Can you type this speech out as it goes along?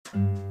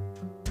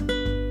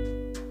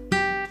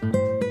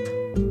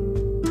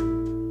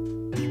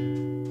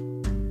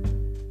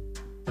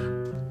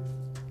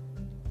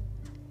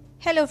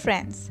Hello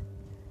friends,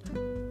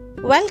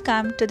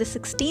 welcome to the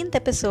 16th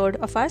episode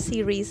of our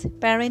series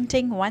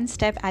Parenting One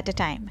Step at a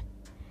Time.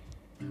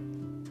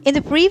 In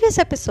the previous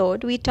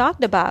episode, we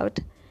talked about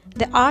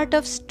the art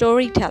of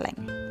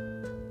storytelling.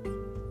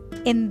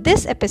 In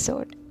this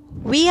episode,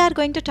 we are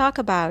going to talk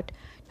about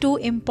two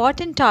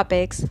important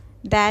topics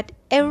that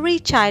every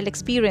child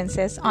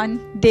experiences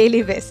on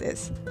daily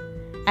basis,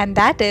 and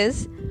that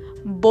is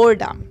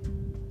boredom.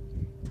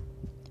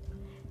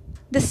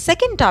 The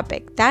second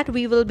topic that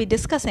we will be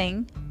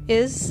discussing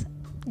is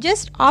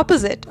just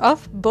opposite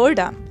of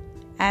boredom,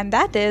 and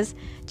that is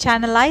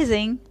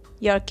channelizing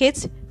your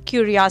kids'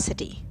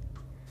 curiosity.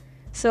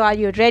 So are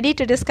you ready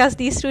to discuss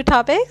these two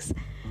topics?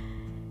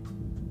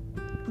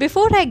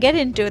 Before I get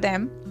into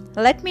them,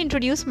 let me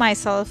introduce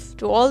myself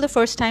to all the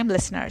first-time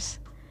listeners.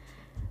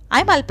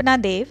 I'm Alpana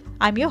Dev,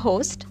 I'm your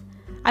host.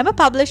 I'm a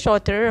published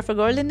author of A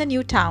Girl in the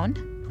New Town,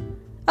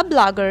 a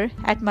blogger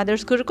at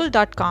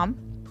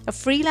mothersgurukul.com, a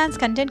freelance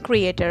content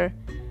creator,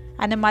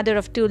 and a mother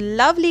of two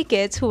lovely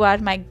kids who are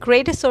my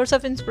greatest source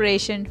of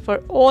inspiration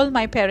for all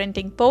my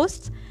parenting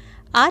posts,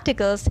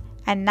 articles,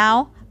 and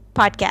now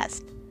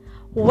podcast.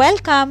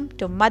 Welcome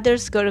to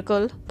Mother's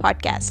Gurukul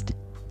podcast.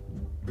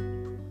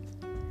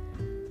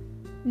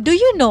 Do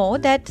you know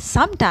that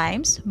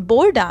sometimes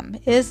boredom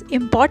is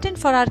important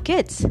for our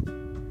kids?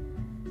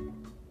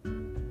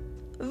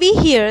 We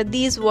hear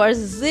these words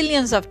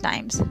zillions of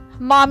times.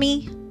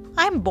 Mommy,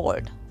 I'm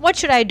bored. What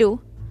should I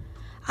do?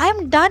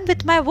 I'm done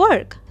with my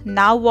work.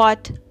 Now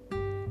what?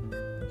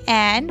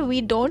 And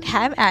we don't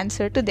have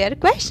answer to their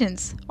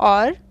questions,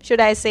 or should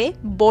I say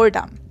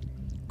boredom.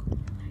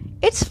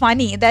 It's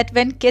funny that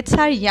when kids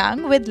are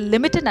young with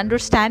limited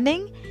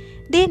understanding,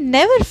 they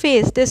never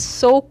face this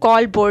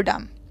so-called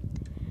boredom.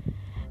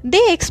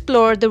 They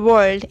explore the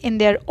world in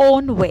their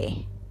own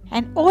way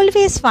and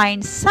always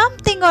find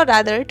something or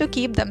other to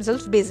keep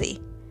themselves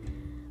busy.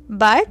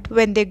 But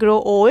when they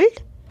grow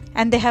old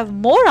and they have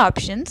more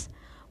options,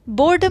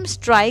 boredom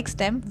strikes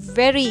them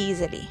very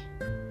easily.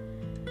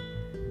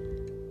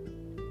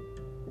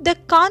 The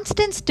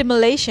constant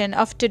stimulation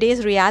of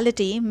today's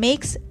reality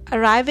makes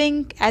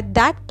arriving at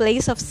that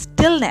place of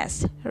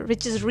stillness,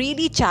 which is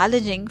really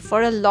challenging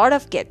for a lot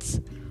of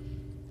kids.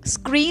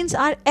 Screens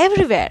are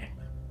everywhere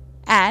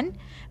and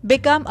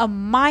become a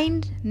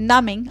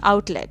mind-numbing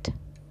outlet.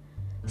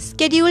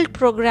 Scheduled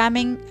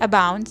programming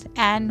abounds,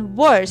 and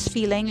worse,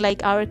 feeling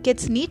like our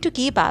kids need to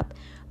keep up,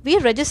 we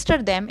register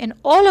them in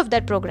all of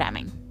that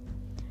programming.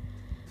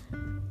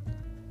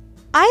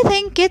 I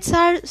think kids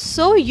are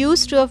so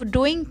used to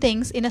doing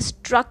things in a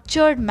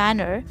structured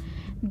manner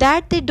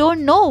that they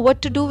don't know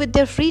what to do with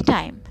their free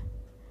time.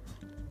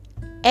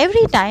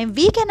 Every time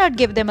we cannot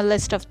give them a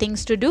list of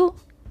things to do.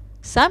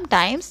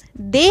 Sometimes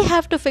they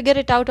have to figure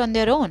it out on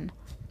their own.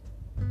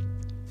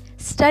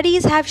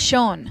 Studies have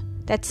shown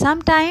that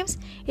sometimes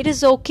it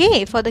is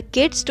okay for the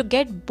kids to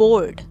get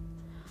bored.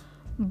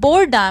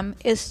 Boredom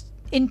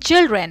in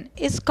children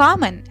is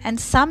common and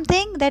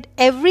something that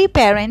every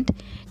parent,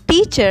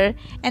 teacher,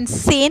 and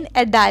sane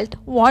adult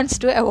wants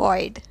to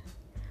avoid.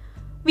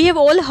 We have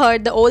all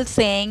heard the old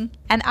saying,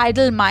 an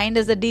idle mind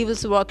is the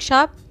devil's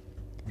workshop.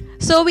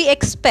 So we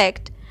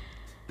expect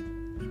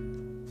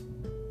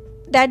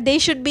that they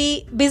should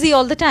be busy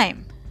all the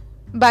time.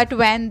 But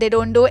when they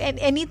don't do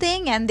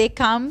anything and they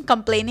come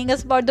complaining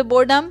us about the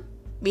boredom,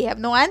 we have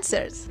no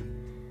answers.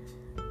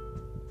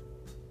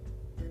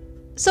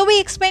 So we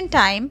expend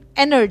time,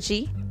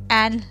 energy,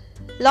 and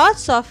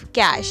lots of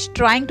cash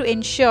trying to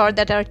ensure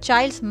that our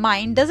child's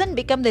mind doesn't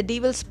become the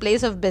devil's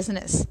place of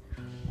business.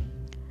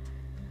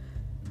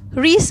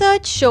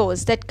 Research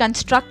shows that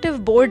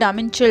constructive boredom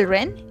in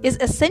children is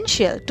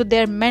essential to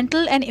their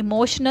mental and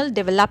emotional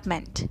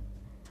development.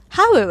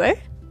 However,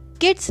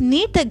 kids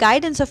need the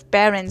guidance of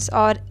parents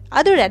or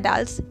other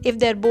adults if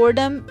their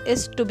boredom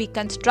is to be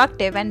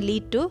constructive and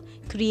lead to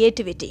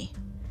creativity.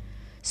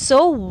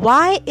 So,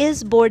 why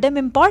is boredom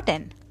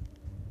important?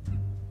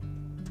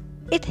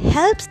 It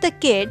helps the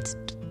kids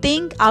to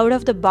think out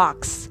of the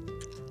box.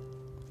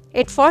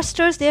 It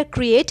fosters their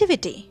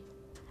creativity.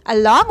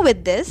 Along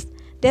with this,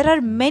 there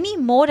are many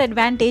more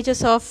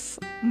advantages of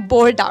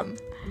boredom.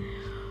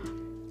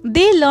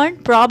 They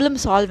learn problem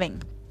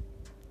solving.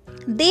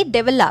 They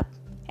develop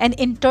an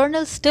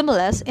internal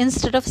stimulus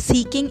instead of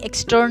seeking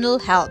external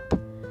help.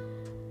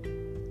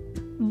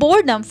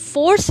 Boredom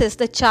forces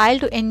the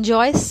child to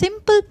enjoy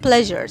simple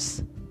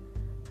pleasures.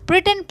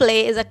 Pretend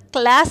play is a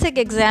classic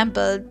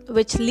example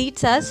which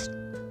leads us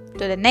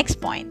to the next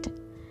point.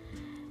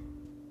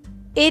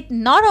 It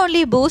not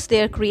only boosts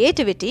their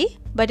creativity,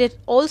 but it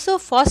also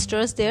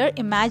fosters their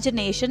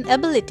imagination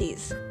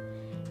abilities.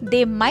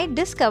 They might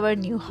discover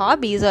new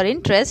hobbies or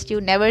interests, you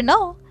never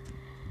know.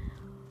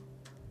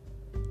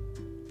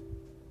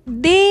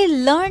 They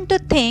learn to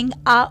think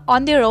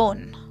on their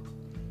own,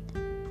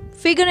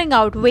 figuring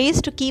out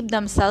ways to keep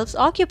themselves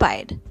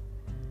occupied.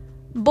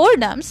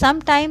 Boredom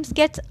sometimes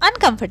gets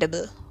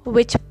uncomfortable,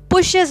 which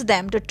pushes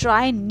them to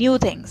try new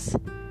things.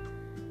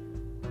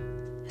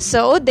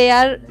 So they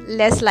are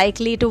less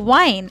likely to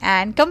whine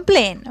and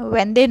complain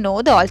when they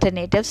know the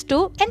alternatives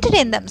to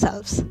entertain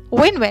themselves.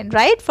 Win-win,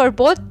 right? For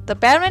both the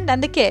parent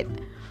and the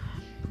kid.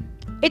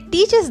 It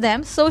teaches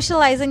them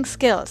socializing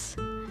skills.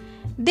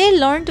 They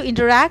learn to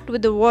interact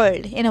with the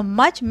world in a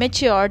much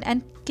matured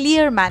and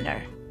clear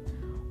manner.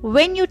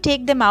 When you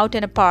take them out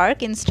in a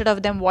park instead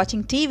of them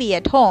watching TV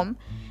at home,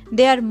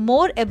 they are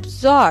more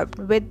absorbed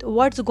with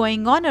what's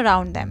going on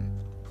around them.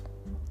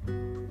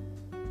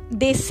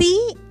 They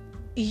see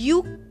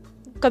you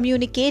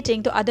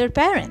communicating to other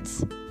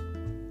parents.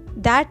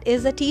 That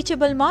is a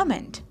teachable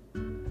moment.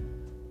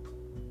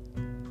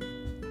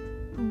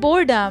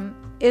 Boredom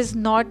is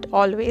not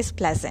always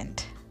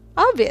pleasant.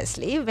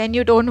 Obviously, when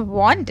you don't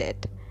want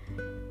it,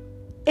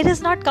 it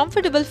is not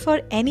comfortable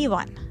for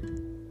anyone.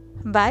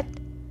 But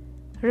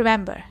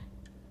remember,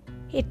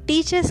 it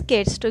teaches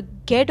kids to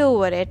get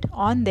over it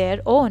on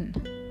their own.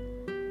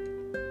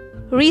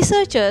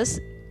 Researchers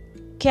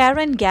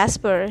Karen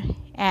Gasper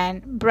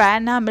and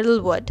Brianna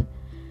Middlewood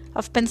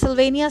of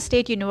Pennsylvania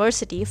State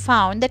University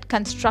found that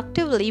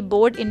constructively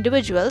bored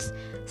individuals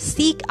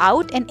seek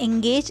out and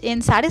engage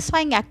in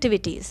satisfying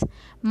activities,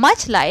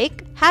 much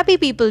like happy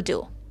people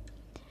do.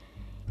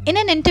 In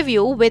an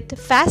interview with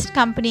Fast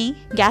Company,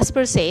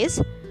 Gasper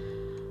says,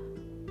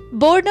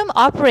 boredom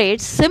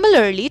operates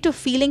similarly to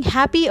feeling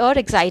happy or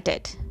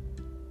excited.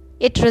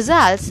 It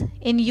results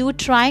in you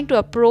trying to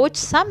approach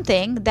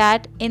something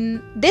that,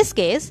 in this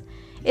case,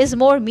 is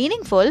more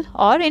meaningful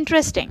or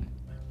interesting.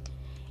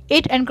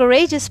 It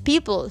encourages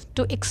people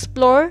to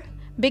explore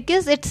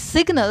because it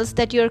signals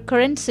that your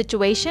current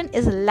situation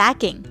is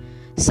lacking.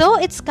 So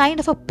it's kind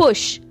of a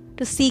push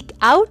to seek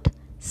out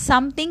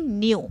something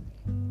new.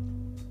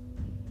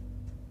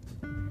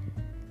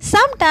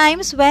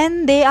 Sometimes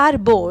when they are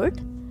bored,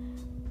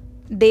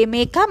 they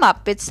may come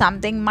up with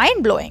something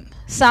mind-blowing,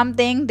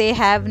 something they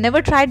have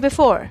never tried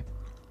before.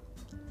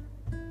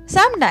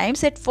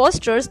 Sometimes it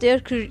fosters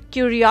their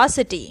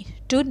curiosity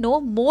to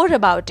know more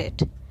about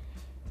it.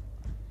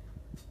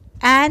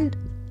 And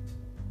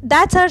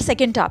that's our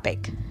second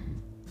topic.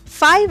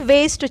 5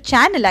 ways to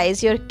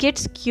channelize your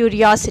kids'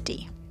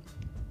 curiosity.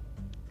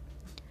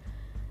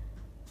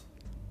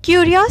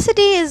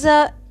 Curiosity is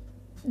a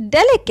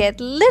delicate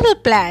little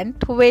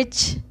plant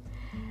which,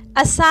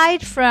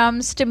 aside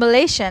from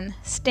stimulation,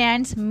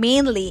 stands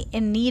mainly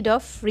in need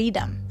of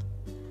freedom.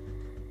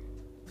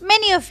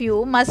 Many of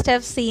you must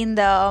have seen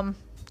the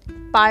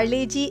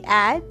Parle Ji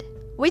ad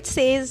which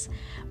says,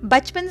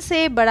 "बचपन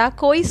से बड़ा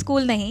कोई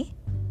school नहीं,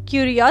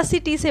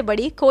 curiosity से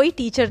बड़ी कोई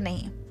teacher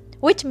नहीं,"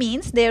 which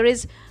means there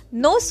is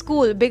no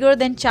school bigger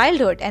than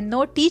childhood and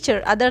no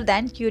teacher other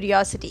than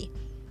curiosity.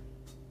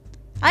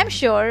 I'm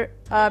sure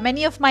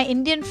many of my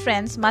Indian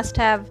friends must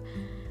have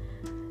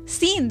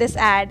seen this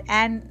ad,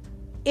 and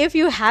if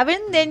you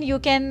haven't, then you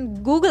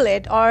can Google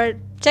it or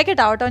check it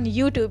out on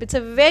YouTube. It's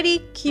a very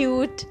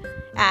cute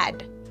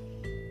ad.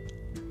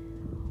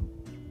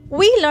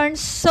 We learn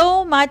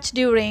so much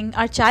during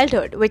our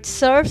childhood, which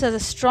serves as a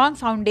strong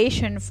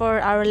foundation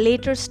for our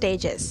later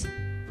stages.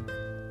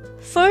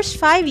 First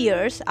 5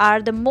 years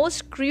are the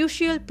most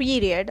crucial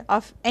period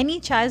of any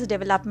child's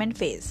development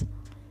phase.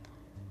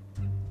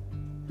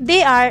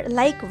 They are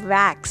like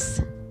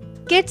wax.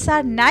 Kids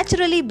are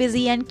naturally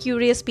busy and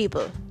curious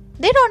people.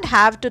 They don't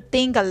have to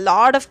think a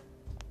lot of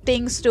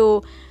things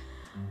to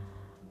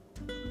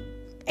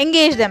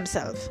engage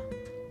themselves.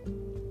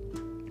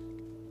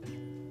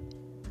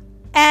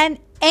 And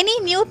any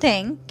new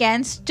thing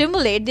can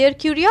stimulate their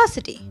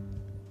curiosity.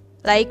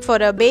 Like for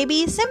a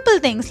baby, simple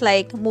things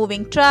like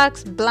moving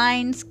trucks,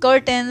 blinds,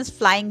 curtains,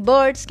 flying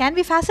birds can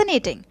be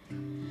fascinating.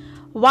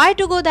 Why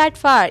to go that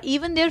far?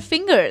 Even their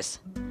fingers,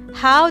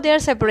 how they are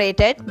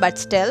separated but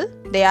still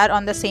they are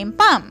on the same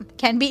palm,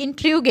 can be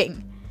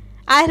intriguing.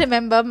 I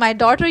remember my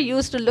daughter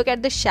used to look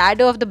at the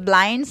shadow of the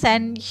blinds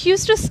and she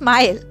used to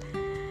smile.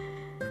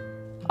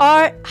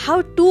 Or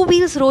how 2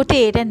 wheels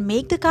rotate and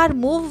make the car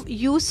move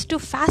used to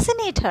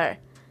fascinate her.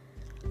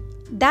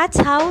 That's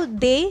how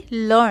they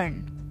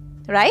learn,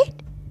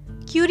 right?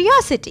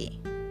 Curiosity.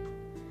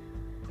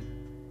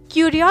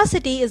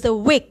 Curiosity is the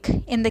wick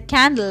in the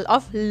candle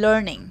of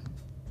learning.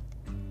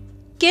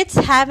 Kids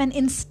have an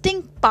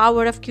instinct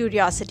power of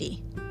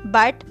curiosity,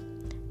 but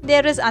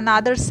there is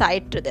another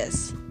side to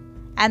this,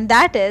 and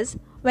that is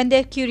when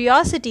their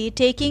curiosity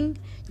taking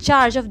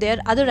charge of their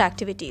other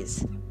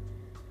activities.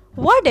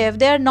 What if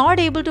they are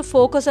not able to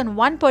focus on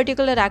one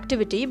particular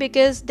activity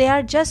because they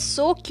are just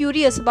so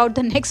curious about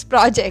the next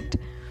project?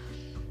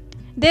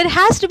 There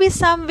has to be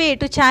some way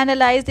to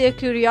channelize their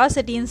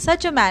curiosity in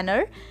such a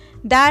manner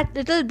that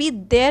it will be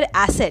their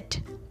asset.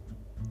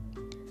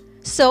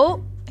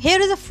 So, here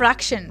is a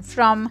fraction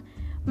from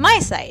my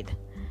side.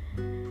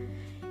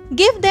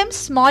 Give them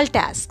small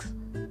tasks.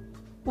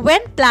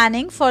 When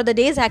planning for the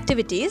day's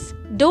activities,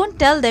 don't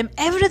tell them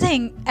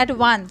everything at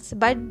once,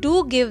 but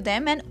do give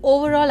them an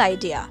overall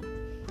idea.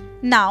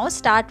 Now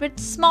start with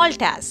small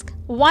tasks,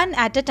 one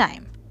at a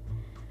time.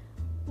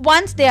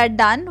 Once they are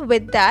done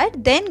with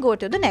that, then go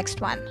to the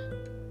next one.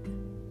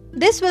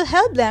 This will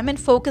help them in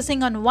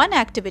focusing on one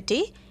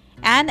activity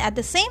and at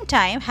the same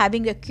time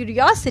having a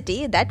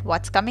curiosity that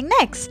what's coming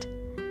next.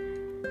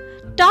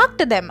 Talk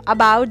to them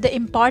about the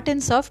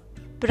importance of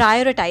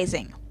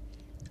prioritizing.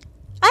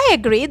 I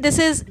agree this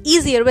is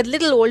easier with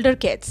little older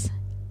kids.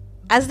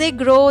 As they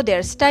grow,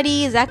 their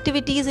studies,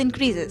 activities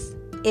increases.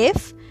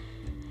 If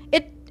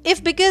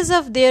because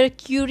of their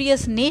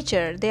curious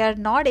nature, they are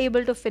not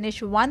able to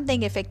finish one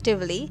thing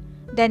effectively,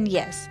 then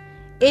yes,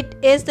 it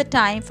is the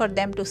time for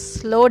them to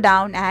slow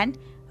down and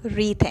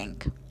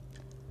rethink.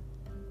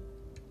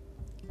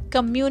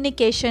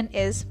 Communication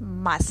is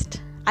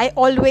must. I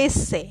always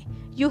say,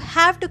 you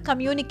have to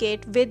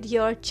communicate with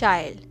your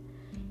child.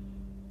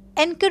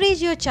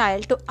 Encourage your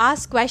child to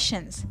ask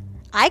questions.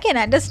 I can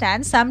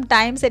understand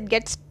sometimes it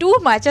gets too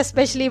much,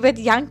 especially with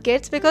young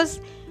kids,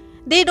 because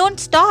they don't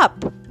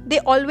stop. They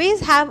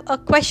always have a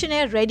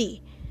questionnaire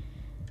ready.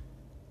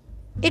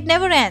 It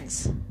never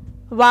ends.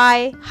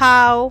 Why,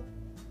 how,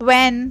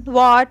 when,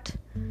 what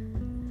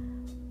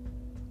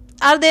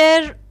are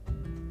their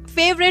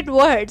favorite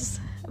words,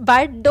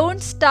 but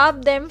don't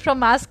stop them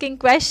from asking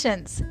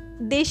questions.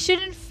 They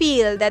shouldn't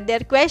feel that their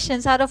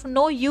questions are of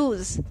no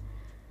use.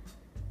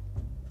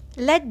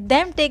 Let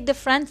them take the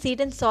front seat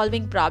in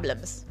solving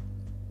problems.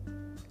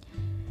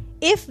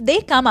 If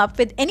they come up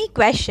with any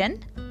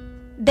question,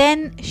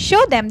 then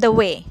show them the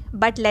way,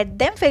 but let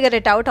them figure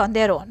it out on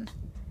their own.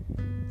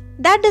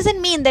 That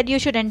doesn't mean that you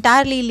should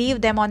entirely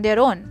leave them on their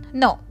own.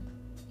 No,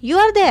 you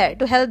are there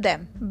to help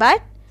them,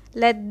 but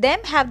let them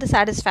have the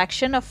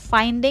satisfaction of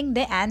finding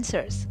the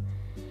answers.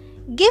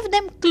 Give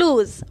them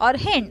clues or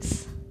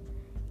hints.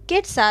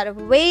 Kids are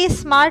way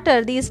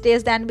smarter these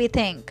days than we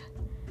think.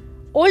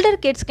 Older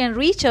kids can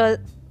reach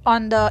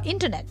on the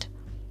internet.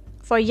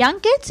 For young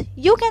kids,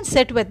 you can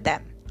sit with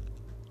them.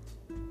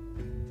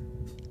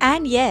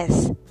 And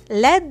yes,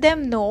 let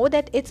them know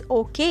that it's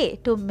okay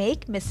to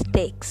make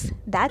mistakes.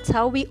 That's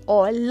how we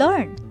all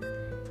learn.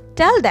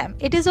 Tell them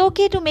it is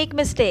okay to make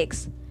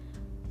mistakes.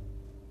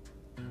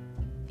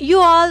 You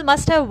all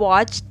must have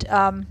watched,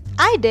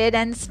 I did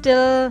and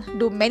still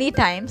do many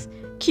times,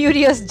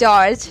 Curious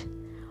George.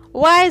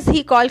 Why is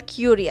he called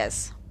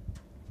Curious?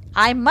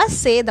 I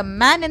must say the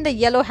man in the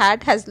yellow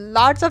hat has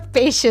lots of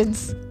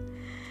patience.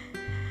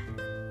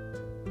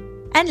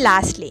 And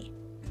lastly,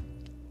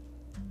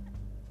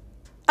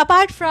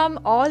 apart from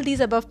all these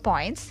above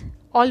points,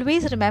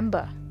 always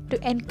remember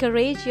to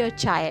encourage your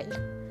child.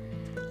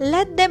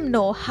 Let them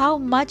know how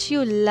much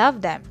you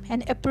love them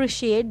and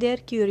appreciate their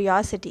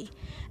curiosity,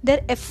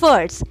 their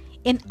efforts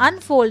in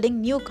unfolding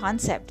new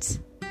concepts.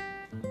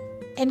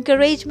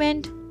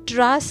 Encouragement,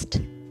 trust,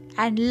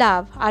 and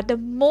love are the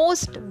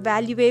most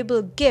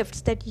valuable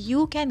gifts that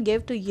you can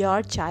give to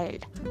your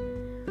child.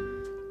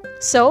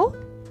 So,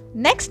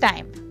 next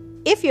time,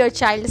 if your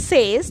child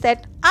says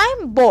that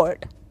I'm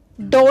bored,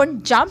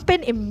 don't jump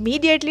in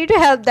immediately to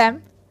help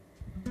them.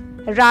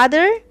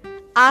 Rather,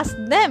 ask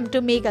them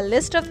to make a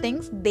list of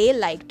things they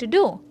like to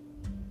do.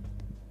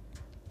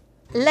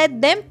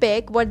 Let them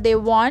pick what they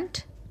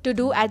want to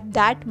do at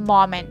that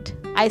moment.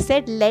 I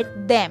said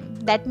let them.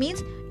 That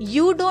means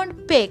you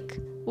don't pick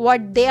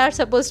what they are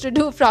supposed to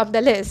do from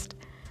the list.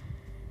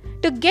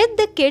 To get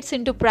the kids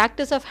into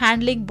practice of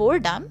handling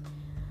boredom,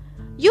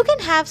 you can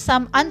have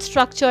some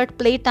unstructured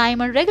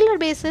playtime on regular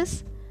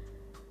basis.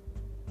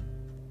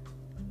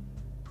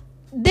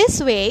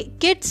 This way,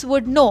 kids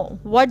would know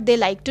what they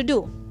like to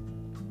do.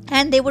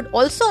 And they would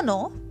also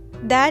know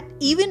that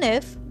even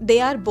if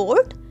they are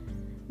bored,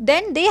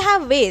 then they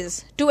have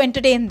ways to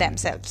entertain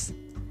themselves.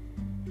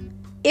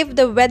 If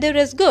the weather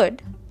is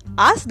good,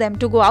 ask them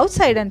to go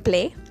outside and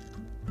play.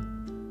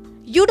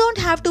 You don't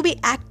have to be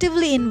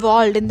actively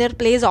involved in their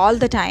plays all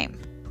the time,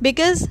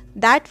 because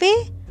that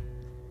way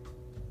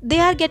they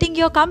are getting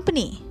your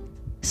company.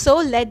 So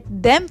let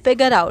them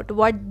figure out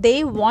what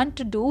they want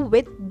to do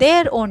with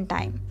their own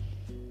time.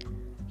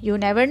 You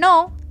never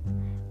know.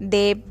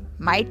 They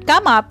might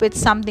come up with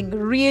something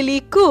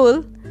really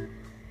cool.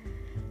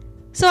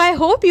 So I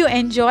hope you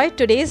enjoyed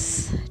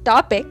today's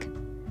topic.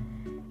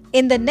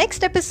 In the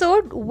next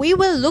episode, we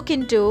will look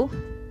into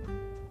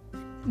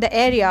the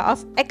area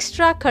of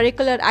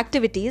extracurricular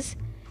activities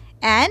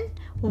and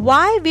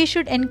why we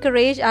should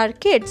encourage our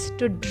kids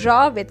to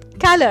draw with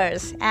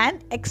colors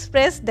and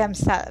express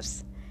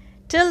themselves.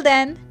 Till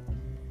then,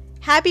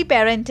 happy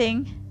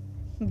parenting.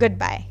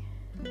 Goodbye.